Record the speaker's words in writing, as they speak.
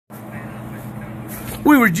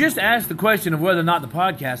We were just asked the question of whether or not the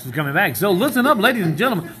podcast was coming back. So listen up, ladies and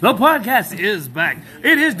gentlemen. The podcast is back.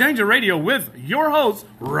 It is Danger Radio with your hosts,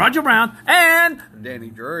 Roger Brown and Danny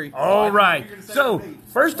Drury. All right. So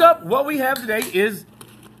first up, what we have today is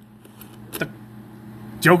the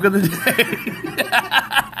joke of the day.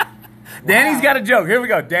 Danny's got a joke. Here we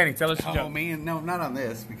go. Danny, tell us your joke. Oh, man. No, not on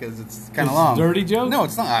this because it's kind of long. Dirty joke? No,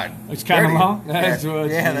 it's not. It's kind of long? That's what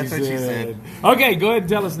she said. Okay, go ahead and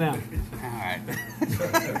tell us now. All right.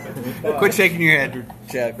 Quit shaking your head,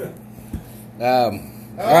 Chuck. All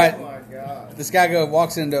right. Oh, my God. This guy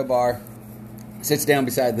walks into a bar, sits down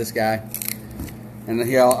beside this guy, and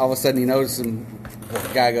he all of a sudden he notices him.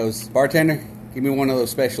 The guy goes, "Bartender, give me one of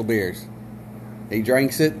those special beers." He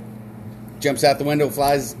drinks it, jumps out the window,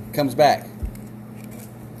 flies, comes back.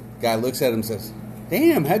 Guy looks at him and says,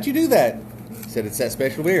 "Damn, how'd you do that?" He said, "It's that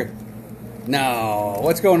special beer." "No,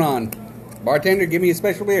 what's going on?" "Bartender, give me a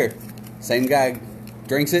special beer." Same guy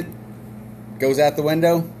drinks it, goes out the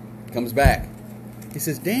window, comes back. He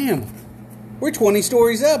says, "Damn, we're 20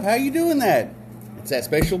 stories up. How you doing that?" "It's that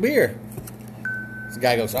special beer." The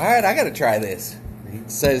guy goes, "All right, I got to try this." He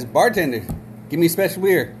says, "Bartender, give me a special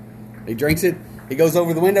beer." He drinks it. He goes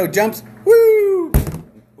over the window, jumps, woo!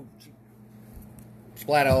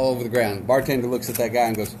 Splat all over the ground. Bartender looks at that guy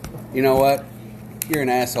and goes, "You know what? You're an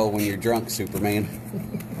asshole when you're drunk, Superman."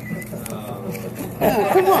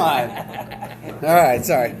 Come on. All right,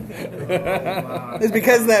 sorry. It's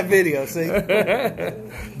because of that video, see?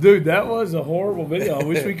 Dude, that was a horrible video. I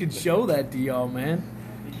wish we could show that to y'all, man.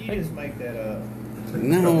 Did you just make that up?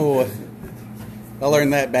 No. I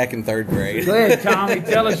learned that back in 3rd grade. Go ahead, Tommy.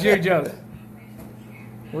 Tell us your joke.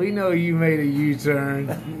 We know you made a U-turn.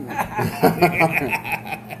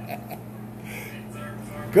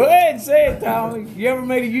 Go ahead and say it, Tommy. You ever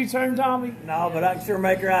made a U-turn, Tommy? No, but I can sure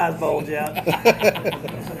make your eyes bulge out.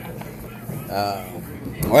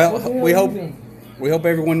 Well, we hope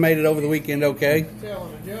everyone made it over the weekend okay.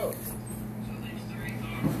 Telling a joke.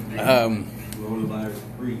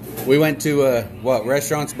 We went to,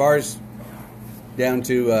 restaurants, bars? Down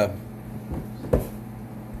to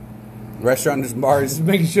restaurants and bars Just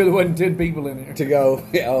making sure there wasn't 10 people in there. to go.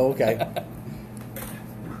 Yeah, oh, okay.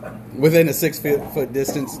 Within a 6-foot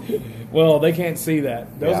distance. Well, they can't see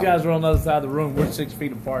that. Those Yeah. guys are on the other side of the room. We're 6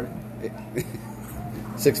 feet apart.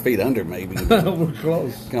 6 feet under, maybe. We're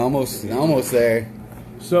close. Almost there.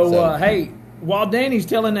 So, hey, while Danny's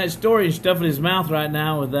telling that story and stuffing his mouth right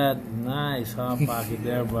now with that nice Hot Pocket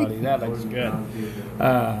there, buddy, that looks good.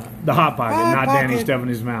 The Hot Pocket, not Danny stuffing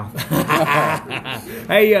his mouth.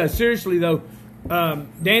 Hey, seriously, though,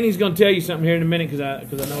 Danny's going to tell you something here in a minute because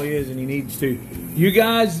I know he is and he needs to. You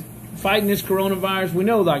guys fighting this coronavirus, we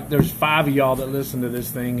know like there's 5 of y'all that listen to this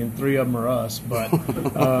thing and 3 of them are us, but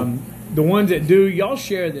the ones that do, y'all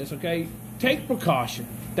share this, okay? Take precaution.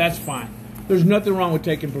 That's fine. There's nothing wrong with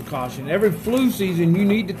taking precaution. Every flu season, you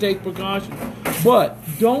need to take precaution. But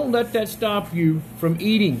don't let that stop you from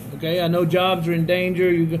eating, okay? I know jobs are in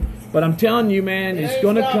danger, but I'm telling you, man, it's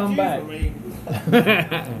going to come back. It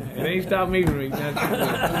ain't stopped me from eating.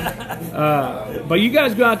 But you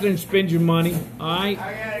guys go out there and spend your money, all right?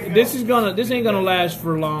 This ain't gonna last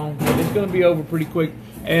for long. It's gonna be over pretty quick.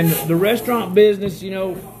 And the restaurant business,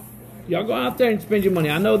 y'all go out there and spend your money.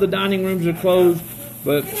 I know the dining rooms are closed,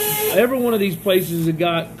 but every one of these places have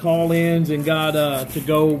got call-ins and got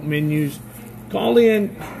to-go menus. Call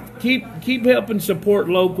in, keep helping support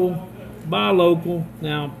local, buy local.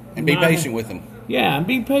 Now And be patient with them. Yeah, and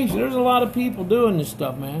be patient. There's a lot of people doing this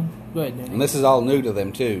stuff, man. Go ahead, Danny. And this is all new to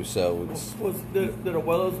them, too, so it's... Did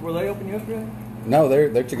Abuelos, were they open yesterday? No, they're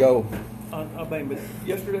to go. I mean, but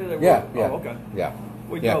yesterday they were. Yeah. Oh, okay. Yeah.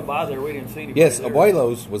 We Yeah. drove by there. We didn't see anybody. Yes, there.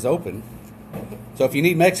 Abuelos was open. So if you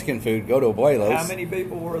need Mexican food, go to Abuelos. How many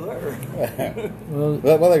people were there? Well,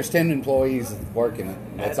 Well, there's 10 employees working it.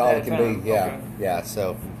 That's At all that it can time, be. Yeah, okay. yeah.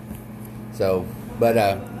 So, but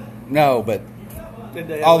no, but Did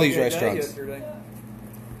they All have a these good day restaurants. yesterday?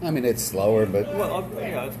 I mean it's slower, but Well,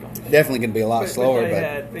 yeah, it's going to be. definitely going to be a lot slower. They But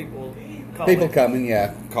had people. people coming,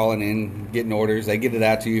 yeah, calling in, getting orders. They get it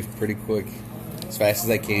out to you pretty quick, as fast as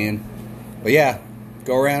they can. But yeah,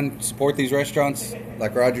 go around, support these restaurants,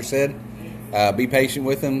 like Roger said. Be patient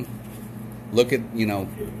with them. Look at,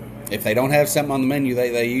 if they don't have something on the menu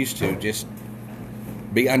they used to, just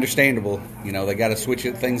be understandable. They got to switch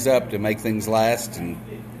things up to make things last and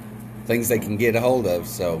things they can get a hold of.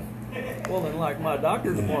 So, Well, then, like my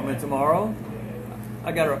doctor's appointment tomorrow,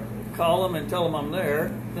 I got to call them and tell them I'm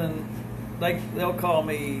there. Then they'll call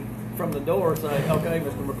me from the door, say, "Okay,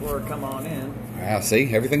 Mr. McClure, come on in."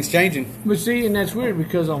 see, everything's changing. but see, and that's weird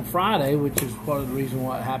because on Friday, which is part of the reason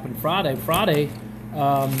what happened Friday,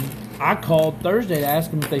 I called Thursday to ask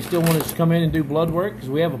them if they still want us to come in and do blood work because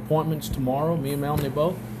we have appointments tomorrow, me and Melanie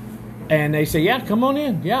both. And they say, yeah, come on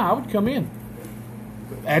in. Yeah, I would come in.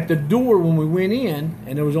 At the door when we went in,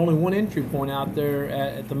 and there was only one entry point out there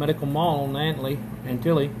at the medical mall on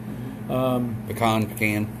Antilles.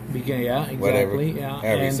 Pecan. Yeah, exactly. Whatever. Yeah,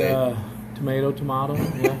 However you say it. Tomato.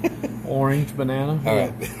 Yeah, orange, banana. All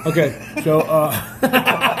Yeah. right. Okay, so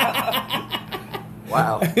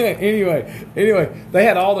Wow. anyway, they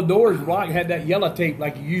had all the doors blocked. Had that yellow tape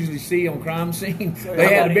like you usually see on crime scenes. So They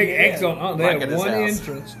had a everybody big get X in. on. They Like had at his one house.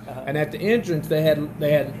 entrance, and at the entrance they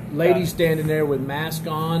had ladies standing there with masks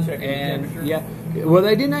on, Checking your and temperature? well,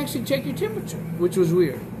 they didn't actually check your temperature, which was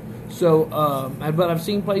weird. So, but I've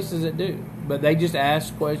seen places that do, but they just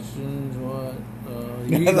ask questions. What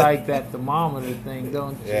you like that thermometer thing,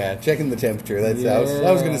 don't you? Yeah, checking the temperature. That's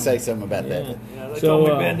I was going to say something about Yeah. that. You know, they So, told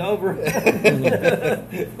me bend over.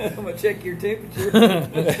 I'm gonna check your temperature.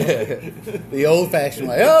 The old-fashioned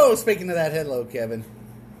way. Oh, speaking of that, hello, Kevin.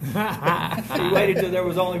 He waited till there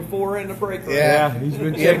was only 4 in the break room. Yeah, he's been You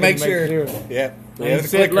have to checking make to sure. sure. Yep. We And have he the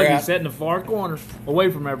said, clicker look, out. he's sat in the far corner,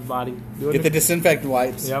 away from everybody. Doing Get the it. disinfectant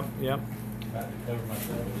wipes. Yep.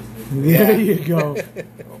 There you go.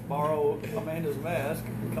 Borrow Amanda's mask.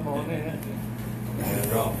 Come on in.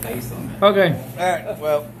 Okay. All right.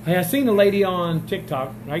 Well, Hey, I seen a lady on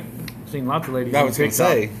TikTok, right? I've seen lots of ladies I on was going to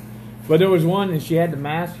TikTok. say. But there was one, and she had the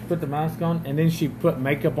mask, she put the mask on, and then she put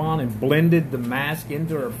makeup on and blended the mask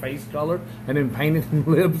into her face color and then painted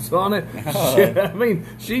lips on it. Oh. Shit, I mean,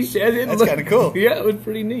 she said it. That's looked- kinda cool. Yeah, it was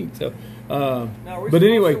pretty neat. So, Now, are we but supposed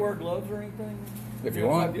anyway, to wear gloves or anything? If you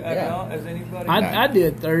want, yeah. Has anybody? I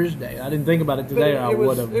did Thursday. I didn't think about it But today, or I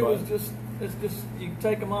would have. It was just. It's just you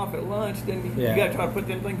take them off at lunch, then you Yeah. got to try to put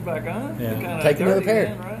them things back on. Yeah. They're kinda Take another dirty pair.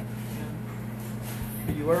 then, right?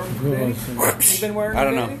 Yeah. You wear them? Danny? You been wearing I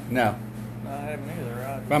them? don't know. Danny? No. No, I haven't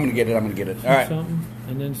either. If I'm going to get it, I'm going to get it. All right. Something,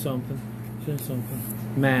 and then something, then something.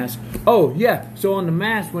 Mask. Oh, yeah. So on the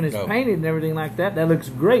mask, when it's Oh. painted and everything like that, that looks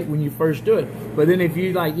great when you first do it. But then if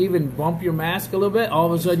you, like, even bump your mask a little bit, all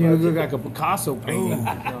of a sudden you look like a Picasso painting.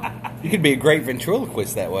 You could be a great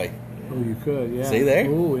ventriloquist that way. Oh, you could, yeah. See there?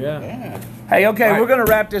 Oh, yeah. Yeah. Hey, okay, All right. we're going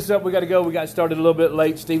to wrap this up. We got to go. We got started a little bit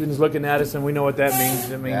late. Steven's looking at us, and we know what that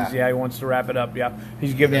means. It means, Yeah. he wants to wrap it up. Yeah,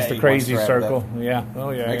 he's giving Yeah, us the he wants crazy to wrap it circle. Yeah. Oh,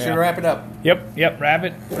 yeah. Make yeah. sure to wrap it up. Yep.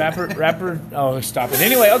 Rapper. Oh, stop it.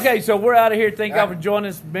 Anyway, okay, so we're out of here. Thank y'all All for right. joining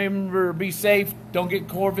us. Remember, be safe. Don't get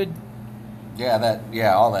COVID.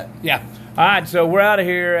 Yeah, all that. Yeah. All right, so we're out of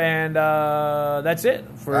here, and that's it.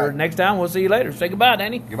 For All right. next time, we'll see you later. Say goodbye,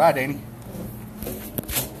 Danny. Goodbye, Danny.